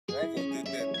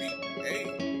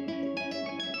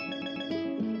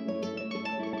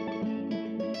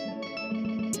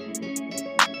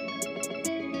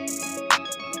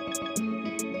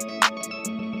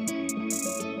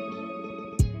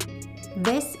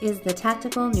is the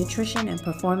Tactical Nutrition and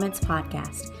Performance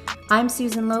Podcast. I'm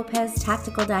Susan Lopez,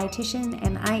 tactical dietitian,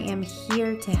 and I am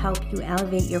here to help you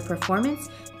elevate your performance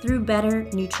through better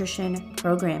nutrition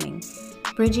programming,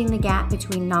 bridging the gap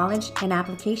between knowledge and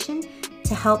application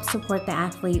to help support the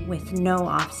athlete with no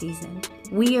off-season.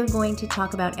 We are going to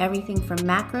talk about everything from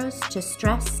macros to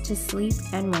stress to sleep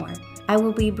and more. I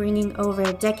will be bringing over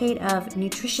a decade of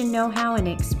nutrition know-how and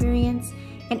experience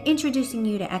and introducing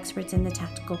you to experts in the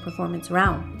tactical performance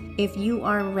realm. If you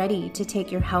are ready to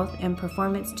take your health and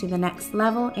performance to the next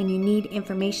level and you need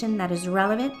information that is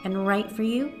relevant and right for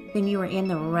you, then you are in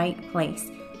the right place.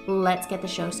 Let's get the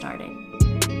show started.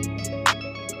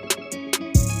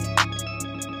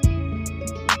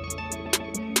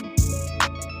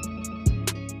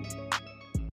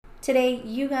 Today,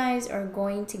 you guys are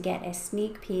going to get a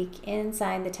sneak peek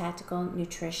inside the Tactical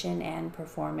Nutrition and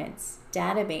Performance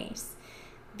database.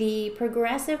 The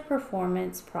progressive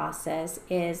performance process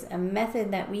is a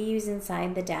method that we use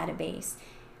inside the database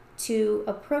to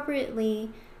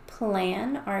appropriately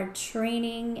plan our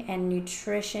training and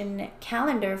nutrition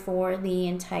calendar for the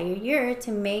entire year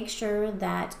to make sure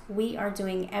that we are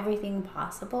doing everything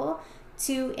possible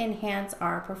to enhance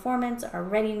our performance, our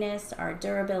readiness, our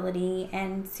durability,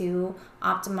 and to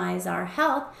optimize our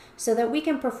health so that we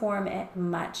can perform at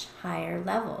much higher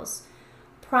levels.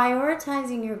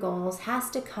 Prioritizing your goals has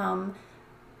to come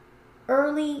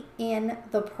early in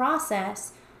the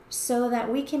process so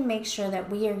that we can make sure that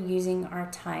we are using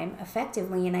our time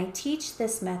effectively. And I teach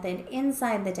this method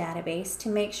inside the database to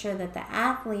make sure that the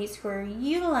athletes who are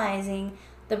utilizing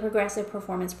the progressive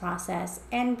performance process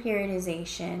and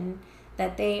periodization,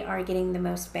 that they are getting the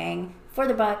most bang for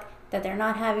the buck, that they're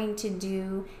not having to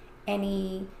do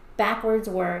any backwards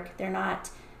work. They're not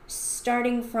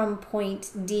starting from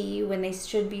point D when they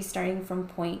should be starting from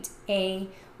point A.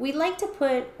 We like to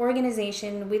put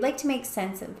organization, we like to make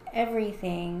sense of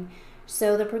everything.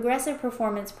 So the progressive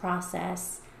performance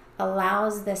process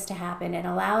allows this to happen. It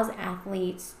allows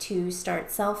athletes to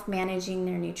start self-managing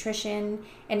their nutrition,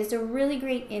 and it's a really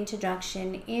great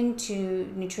introduction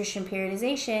into nutrition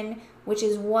periodization, which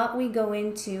is what we go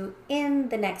into in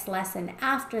the next lesson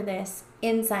after this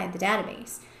inside the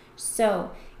database.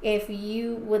 So if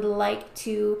you would like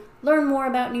to learn more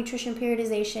about nutrition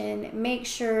periodization, make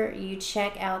sure you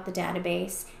check out the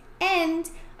database. And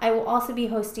I will also be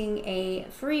hosting a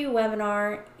free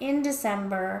webinar in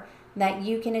December that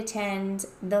you can attend.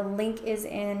 The link is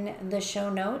in the show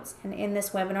notes. And in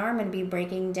this webinar, I'm going to be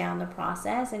breaking down the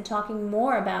process and talking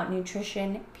more about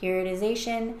nutrition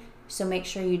periodization. So make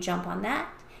sure you jump on that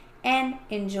and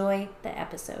enjoy the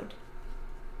episode.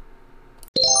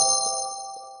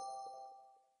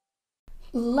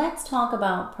 Let's talk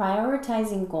about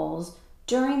prioritizing goals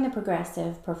during the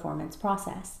progressive performance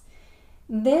process.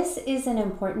 This is an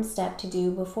important step to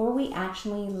do before we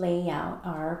actually lay out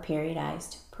our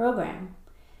periodized program.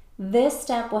 This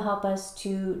step will help us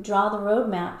to draw the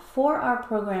roadmap for our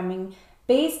programming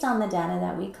based on the data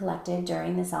that we collected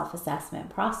during the self-assessment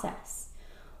process.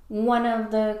 One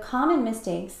of the common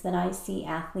mistakes that I see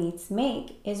athletes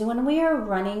make is when we are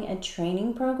running a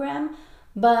training program,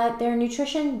 but their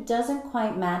nutrition doesn't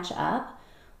quite match up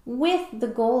with the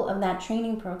goal of that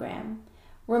training program.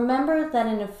 Remember that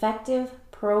an effective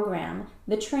program,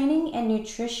 the training and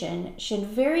nutrition should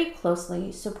very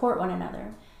closely support one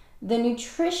another. The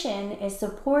nutrition is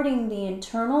supporting the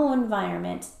internal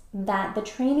environment that the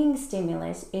training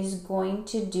stimulus is going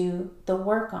to do the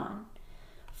work on.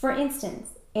 For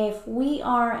instance, if we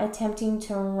are attempting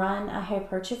to run a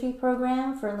hypertrophy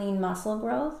program for lean muscle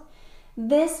growth,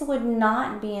 this would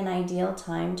not be an ideal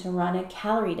time to run a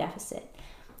calorie deficit.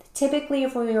 Typically,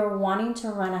 if we are wanting to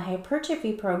run a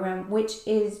hypertrophy program, which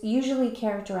is usually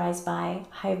characterized by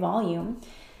high volume,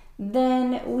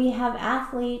 then we have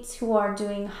athletes who are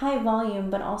doing high volume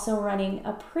but also running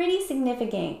a pretty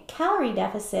significant calorie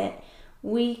deficit.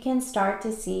 We can start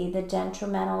to see the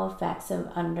detrimental effects of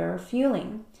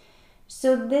underfueling.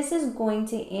 So this is going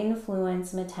to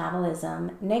influence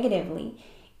metabolism negatively.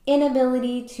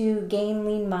 Inability to gain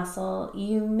lean muscle,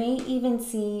 you may even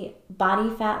see body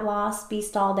fat loss be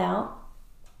stalled out.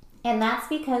 And that's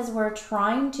because we're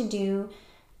trying to do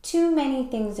too many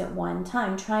things at one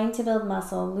time, trying to build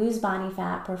muscle, lose body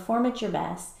fat, perform at your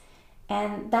best.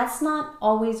 And that's not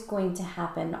always going to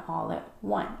happen all at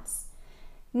once.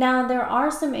 Now, there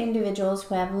are some individuals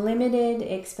who have limited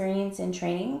experience in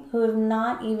training who have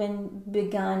not even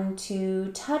begun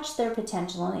to touch their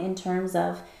potential in terms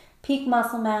of peak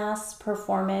muscle mass,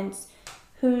 performance,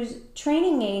 whose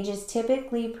training age is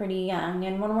typically pretty young.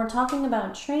 And when we're talking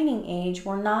about training age,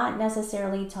 we're not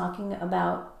necessarily talking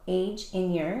about age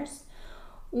in years.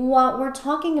 What we're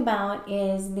talking about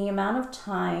is the amount of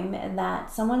time that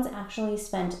someone's actually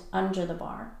spent under the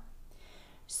bar.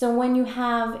 So when you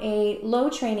have a low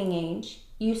training age,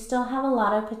 you still have a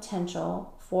lot of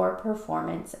potential for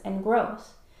performance and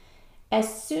growth.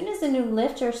 As soon as a new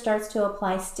lifter starts to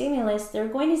apply stimulus, they're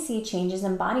going to see changes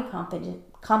in body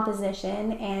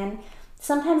composition, and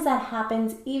sometimes that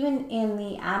happens even in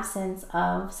the absence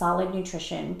of solid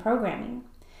nutrition programming.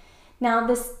 Now,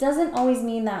 this doesn't always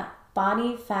mean that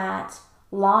body fat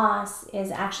loss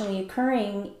is actually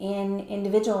occurring in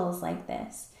individuals like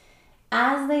this.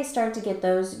 As they start to get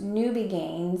those newbie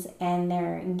gains and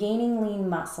they're gaining lean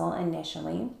muscle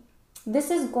initially,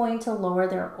 this is going to lower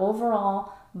their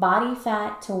overall body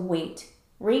fat to weight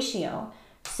ratio.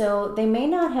 So they may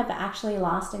not have actually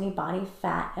lost any body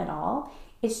fat at all.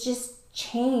 It's just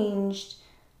changed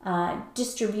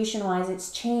distribution wise,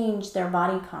 it's changed their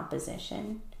body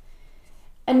composition.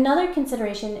 Another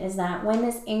consideration is that when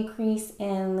this increase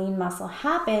in lean muscle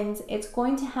happens, it's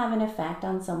going to have an effect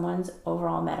on someone's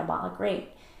overall metabolic rate,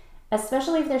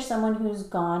 especially if there's someone who's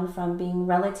gone from being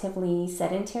relatively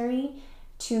sedentary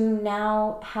to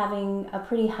now having a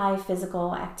pretty high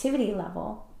physical activity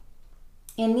level.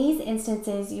 In these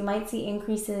instances, you might see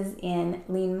increases in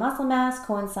lean muscle mass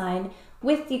coincide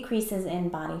with decreases in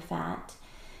body fat.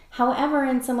 However,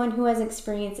 in someone who has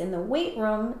experience in the weight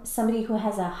room, somebody who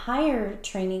has a higher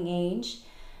training age,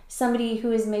 somebody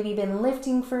who has maybe been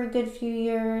lifting for a good few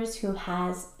years, who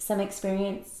has some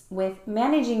experience with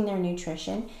managing their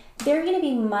nutrition, they're going to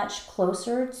be much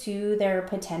closer to their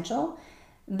potential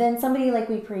than somebody like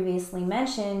we previously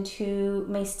mentioned who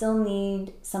may still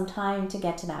need some time to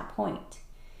get to that point.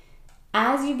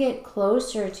 As you get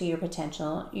closer to your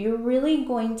potential, you're really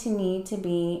going to need to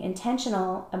be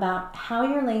intentional about how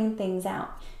you're laying things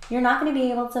out. You're not going to be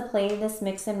able to play this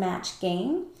mix and match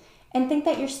game and think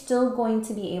that you're still going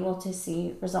to be able to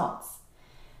see results.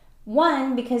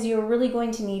 One, because you're really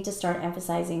going to need to start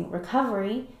emphasizing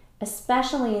recovery,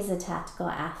 especially as a tactical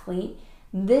athlete.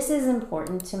 This is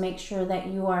important to make sure that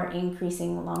you are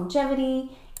increasing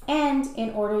longevity and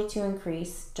in order to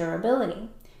increase durability.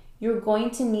 You're going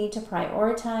to need to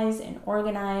prioritize and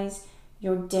organize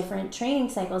your different training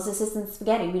cycles. This isn't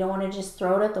spaghetti. We don't want to just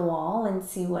throw it at the wall and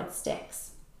see what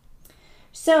sticks.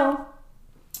 So,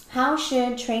 how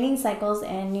should training cycles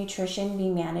and nutrition be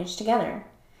managed together?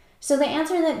 So the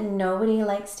answer that nobody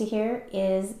likes to hear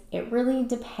is it really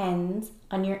depends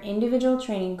on your individual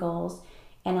training goals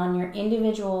and on your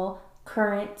individual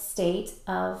current state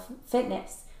of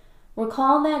fitness.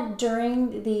 Recall that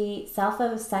during the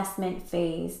self-assessment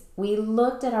phase, we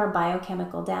looked at our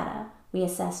biochemical data. We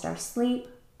assessed our sleep,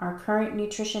 our current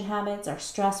nutrition habits, our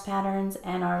stress patterns,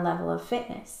 and our level of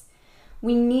fitness.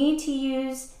 We need to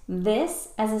use this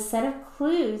as a set of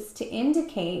clues to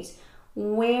indicate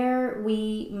where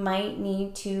we might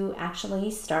need to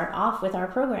actually start off with our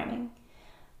programming.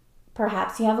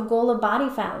 Perhaps you have a goal of body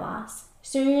fat loss.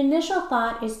 So your initial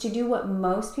thought is to do what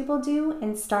most people do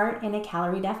and start in a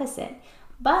calorie deficit.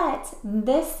 But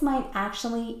this might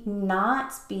actually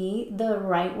not be the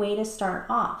right way to start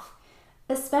off,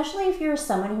 especially if you're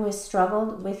someone who has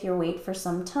struggled with your weight for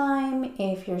some time,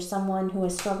 if you're someone who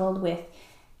has struggled with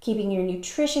keeping your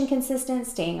nutrition consistent,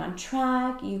 staying on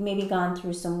track, you've maybe gone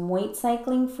through some weight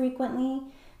cycling frequently,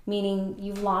 meaning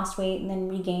you've lost weight and then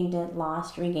regained it,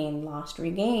 lost, regained, lost,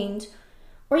 regained,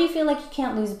 or you feel like you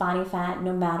can't lose body fat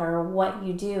no matter what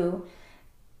you do,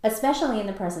 especially in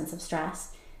the presence of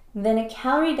stress, then a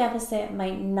calorie deficit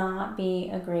might not be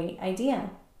a great idea.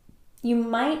 You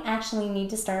might actually need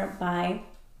to start by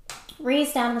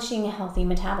reestablishing a healthy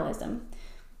metabolism.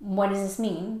 What does this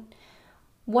mean?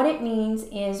 What it means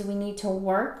is we need to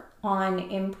work on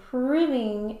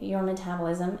improving your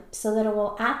metabolism so that it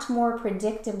will act more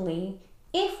predictably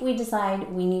if we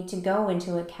decide we need to go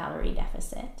into a calorie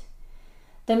deficit.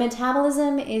 The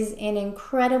metabolism is an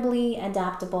incredibly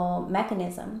adaptable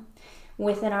mechanism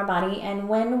within our body, and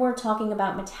when we're talking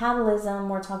about metabolism,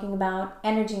 we're talking about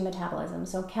energy metabolism,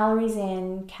 so calories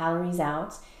in, calories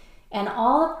out, and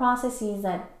all the processes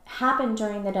that happen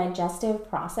during the digestive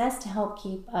process to help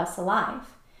keep us alive.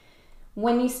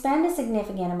 When you spend a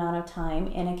significant amount of time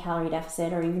in a calorie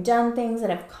deficit, or you've done things that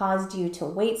have caused you to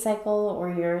weight cycle, or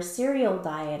you're a serial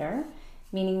dieter,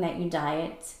 meaning that you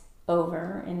diet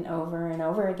over and over and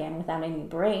over again without any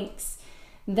breaks,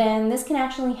 then this can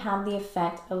actually have the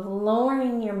effect of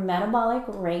lowering your metabolic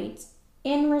rate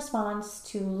in response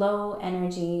to low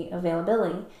energy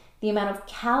availability, the amount of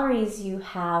calories you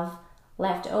have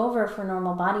left over for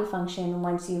normal body function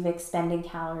once you've expended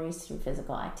calories through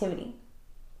physical activity.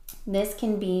 This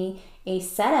can be a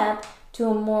setup to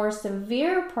a more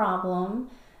severe problem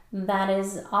That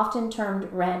is often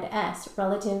termed RED-S,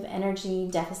 Relative Energy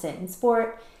Deficit in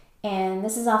Sport. And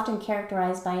this is often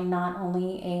characterized by not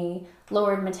only a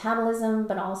lowered metabolism,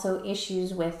 but also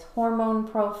issues with hormone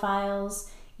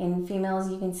profiles. In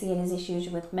females, you can see it as issues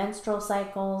with menstrual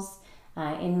cycles.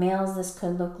 In males, this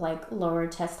could look like lower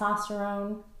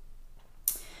testosterone.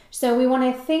 So we want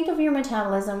to think of your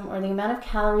metabolism or the amount of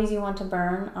calories you want to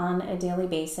burn on a daily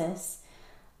basis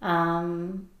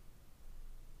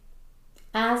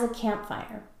as a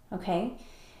campfire, okay?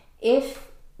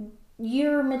 If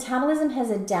your metabolism has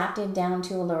adapted down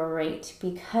to a lower rate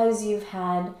because you've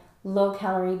had low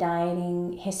calorie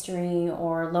dieting history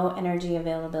or low energy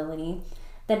availability,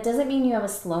 that doesn't mean you have a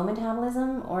slow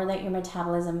metabolism or that your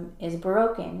metabolism is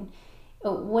broken.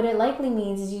 What it likely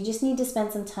means is you just need to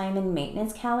spend some time in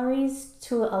maintenance calories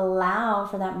to allow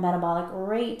for that metabolic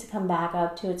rate to come back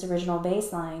up to its original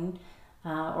baseline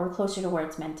or closer to where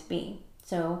it's meant to be.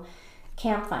 So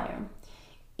campfire.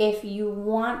 If you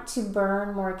want to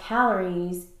burn more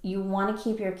calories, you want to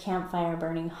keep your campfire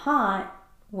burning hot,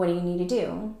 what do you need to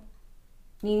do?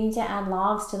 You need to add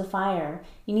logs to the fire.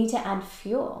 You need to add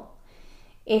fuel.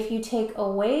 If you take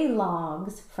away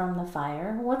logs from the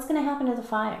fire, what's going to happen to the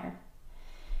fire?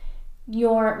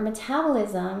 Your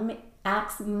metabolism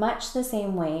acts much the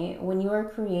same way when you are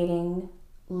creating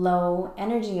low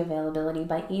energy availability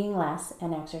by eating less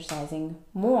and exercising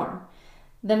more.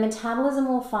 The metabolism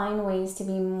will find ways to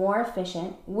be more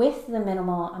efficient with the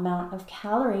minimal amount of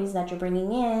calories that you're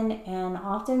bringing in, and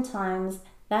oftentimes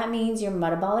that means your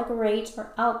metabolic rate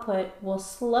or output will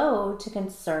slow to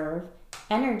conserve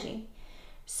energy.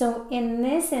 So in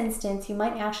this instance, you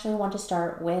might actually want to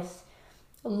start with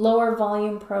lower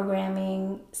volume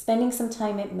programming, spending some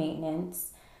time at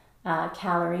maintenance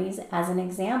calories as an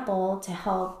example to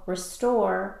help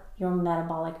restore your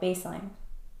metabolic baseline.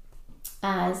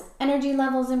 As energy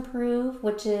levels improve,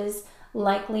 which is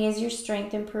likely as your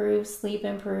strength improves, sleep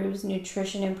improves,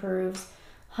 nutrition improves,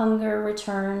 hunger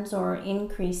returns or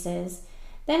increases,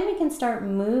 then we can start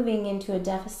moving into a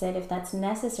deficit if that's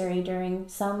necessary during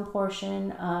some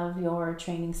portion of your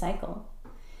training cycle.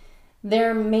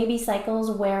 There may be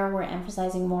cycles where we're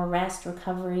emphasizing more rest,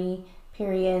 recovery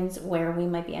periods, where we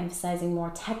might be emphasizing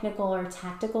more technical or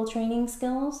tactical training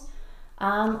skills,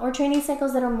 or training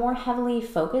cycles that are more heavily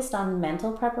focused on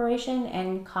mental preparation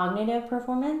and cognitive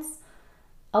performance.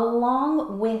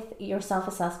 Along with your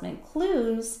self-assessment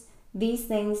clues, these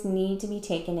things need to be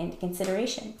taken into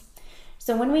consideration.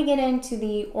 So when we get into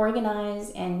the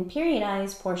organize and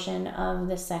periodize portion of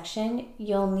this section,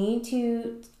 you'll need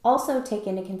to also take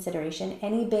into consideration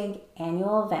any big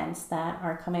annual events that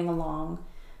are coming along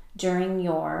during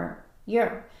your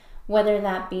year, whether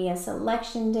that be a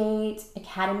selection date,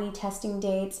 academy testing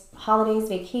dates, holidays,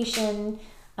 vacation,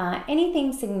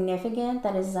 anything significant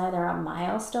that is either a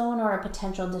milestone or a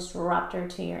potential disruptor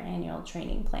to your annual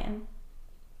training plan.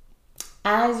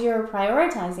 As you're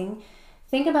prioritizing,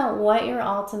 think about what your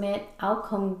ultimate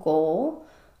outcome goal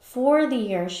for the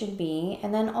year should be,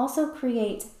 and then also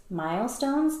create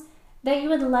milestones that you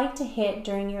would like to hit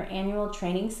during your annual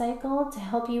training cycle to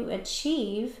help you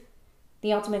achieve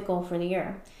the ultimate goal for the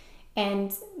year.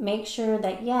 And make sure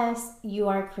that, yes, you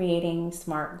are creating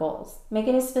SMART goals. Make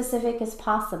it as specific as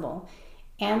possible.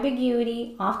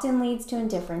 Ambiguity often leads to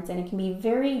indifference, and it can be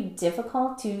very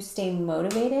difficult to stay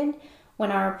motivated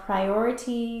when our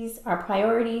priorities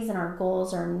and our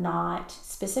goals are not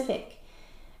specific.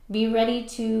 Be ready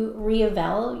to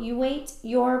reevaluate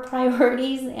your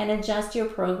priorities and adjust your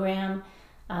program,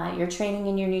 your training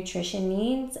and your nutrition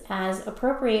needs as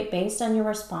appropriate based on your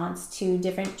response to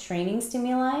different training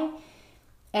stimuli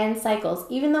and cycles.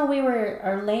 Even though we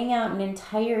are laying out an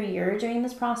entire year during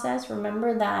this process,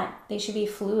 remember that they should be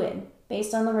fluid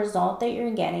based on the result that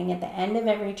you're getting at the end of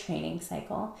every training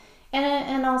cycle.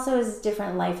 And also as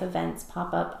different life events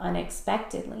pop up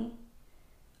unexpectedly.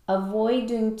 Avoid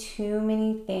doing too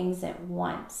many things at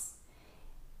once,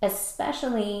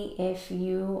 especially if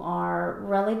you are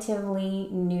relatively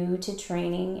new to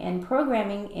training and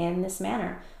programming in this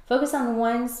manner. Focus on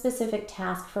one specific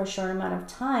task for a short amount of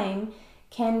time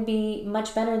can be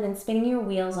much better than spinning your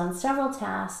wheels on several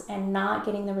tasks and not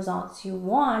getting the results you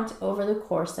want over the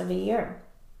course of a year.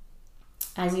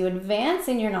 As you advance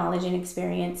in your knowledge and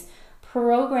experience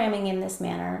programming in this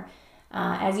manner,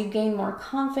 as you gain more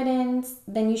confidence,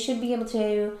 then you should be able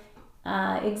to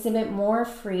exhibit more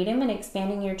freedom in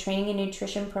expanding your training and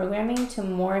nutrition programming to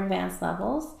more advanced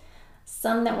levels,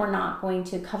 some that we're not going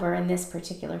to cover in this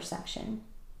particular section.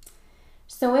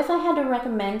 So if I had to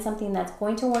recommend something that's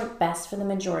going to work best for the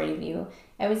majority of you,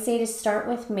 I would say to start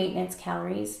with maintenance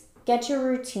calories, get your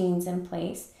routines in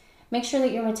place, Make sure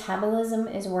that your metabolism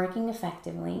is working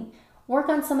effectively. Work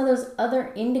on some of those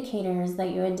other indicators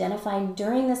that you identified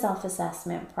during the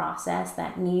self-assessment process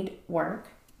that need work,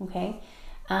 okay?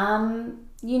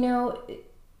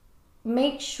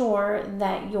 Make sure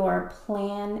that your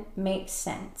plan makes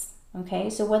sense, okay?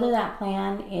 So whether that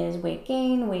plan is weight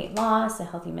gain, weight loss, a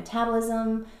healthy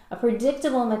metabolism, a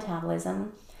predictable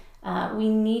metabolism, we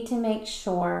need to make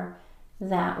sure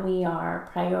that we are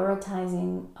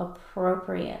prioritizing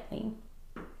appropriately.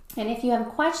 And if you have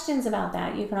questions about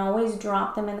that, you can always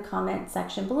drop them in the comment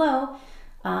section below,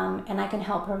 and I can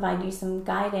help provide you some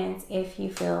guidance if you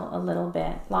feel a little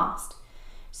bit lost.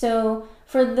 So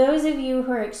for those of you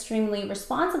who are extremely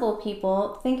responsible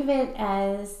people, think of it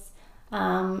as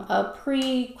a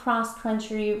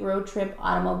pre-cross-country road trip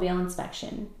automobile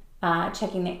inspection.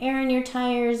 Checking the air in your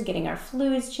tires, getting our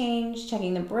fluids changed,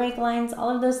 checking the brake lines, all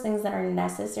of those things that are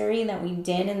necessary that we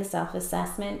did in the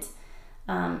self-assessment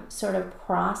sort of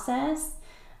process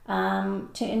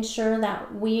to ensure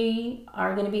that we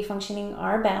are going to be functioning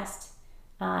our best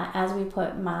as we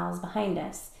put miles behind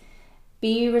us.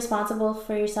 Be responsible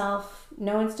for yourself,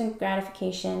 no instant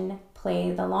gratification,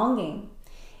 play the long game.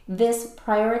 This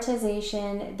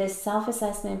prioritization, this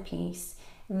self-assessment piece,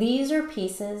 these are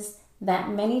pieces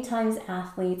that many times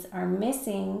athletes are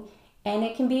missing, and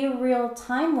it can be a real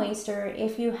time waster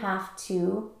if you have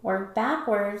to work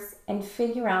backwards and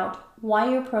figure out why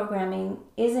your programming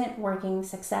isn't working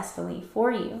successfully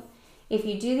for you. If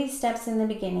you do these steps in the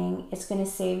beginning, it's going to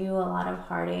save you a lot of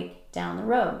heartache down the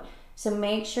road. So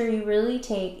make sure you really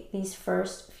take these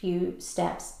first few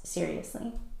steps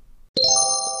seriously.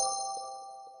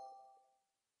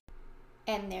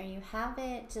 And there you have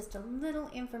it, just a little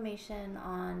information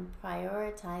on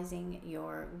prioritizing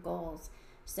your goals.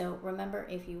 So remember,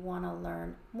 if you want to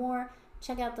learn more,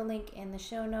 check out the link in the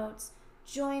show notes.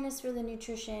 Join us for the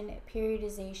nutrition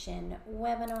periodization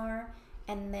webinar,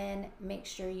 and then make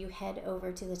sure you head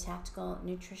over to the Tactical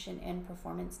Nutrition and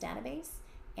Performance Database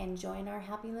and join our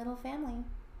happy little family.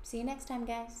 See you next time,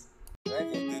 guys.